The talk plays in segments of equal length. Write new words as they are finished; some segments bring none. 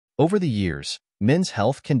Over the years, men's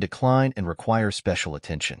health can decline and require special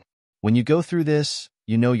attention. When you go through this,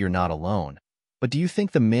 you know you're not alone. But do you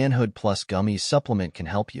think the Manhood Plus Gummies supplement can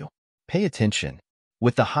help you? Pay attention.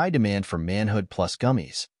 With the high demand for Manhood Plus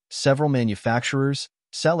Gummies, several manufacturers,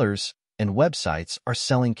 sellers, and websites are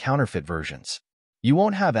selling counterfeit versions. You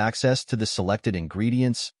won't have access to the selected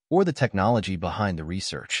ingredients or the technology behind the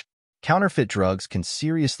research. Counterfeit drugs can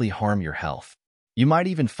seriously harm your health. You might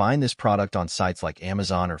even find this product on sites like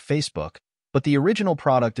Amazon or Facebook, but the original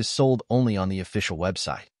product is sold only on the official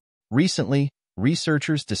website. Recently,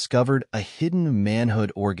 researchers discovered a hidden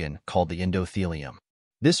manhood organ called the endothelium.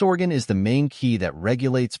 This organ is the main key that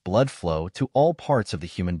regulates blood flow to all parts of the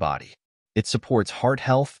human body. It supports heart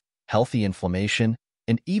health, healthy inflammation,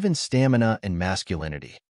 and even stamina and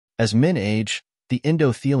masculinity. As men age, the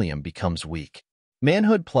endothelium becomes weak.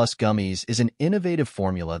 Manhood Plus Gummies is an innovative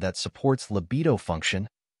formula that supports libido function,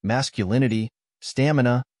 masculinity,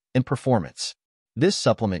 stamina, and performance. This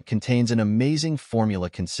supplement contains an amazing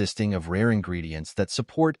formula consisting of rare ingredients that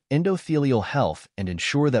support endothelial health and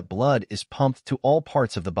ensure that blood is pumped to all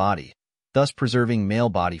parts of the body, thus preserving male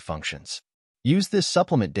body functions. Use this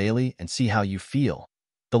supplement daily and see how you feel.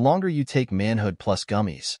 The longer you take Manhood Plus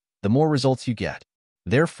Gummies, the more results you get.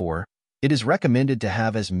 Therefore, it is recommended to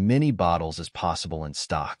have as many bottles as possible in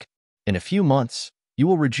stock. In a few months, you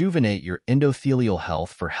will rejuvenate your endothelial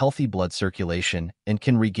health for healthy blood circulation and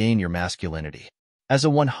can regain your masculinity. As a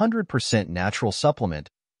 100% natural supplement,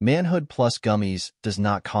 Manhood Plus Gummies does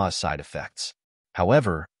not cause side effects.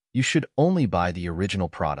 However, you should only buy the original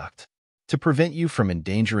product. To prevent you from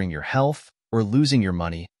endangering your health or losing your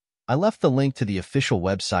money, I left the link to the official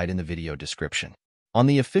website in the video description. On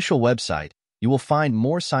the official website, you will find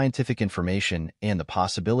more scientific information and the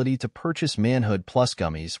possibility to purchase Manhood Plus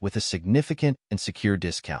Gummies with a significant and secure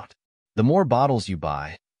discount. The more bottles you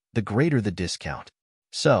buy, the greater the discount.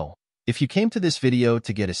 So, if you came to this video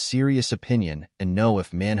to get a serious opinion and know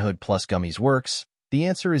if Manhood Plus Gummies works, the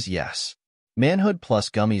answer is yes. Manhood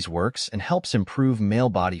Plus Gummies works and helps improve male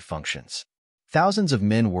body functions. Thousands of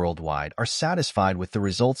men worldwide are satisfied with the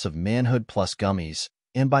results of Manhood Plus Gummies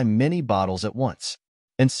and buy many bottles at once.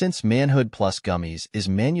 And since Manhood Plus Gummies is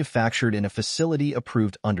manufactured in a facility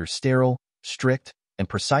approved under sterile, strict, and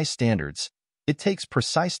precise standards, it takes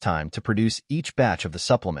precise time to produce each batch of the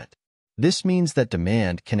supplement. This means that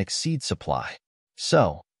demand can exceed supply.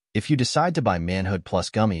 So, if you decide to buy Manhood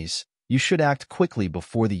Plus Gummies, you should act quickly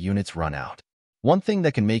before the units run out. One thing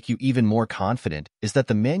that can make you even more confident is that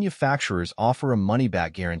the manufacturers offer a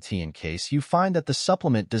money-back guarantee in case you find that the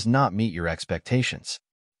supplement does not meet your expectations.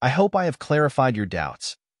 I hope I have clarified your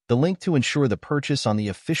doubts. The link to ensure the purchase on the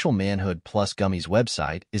official Manhood Plus Gummies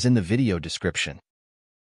website is in the video description.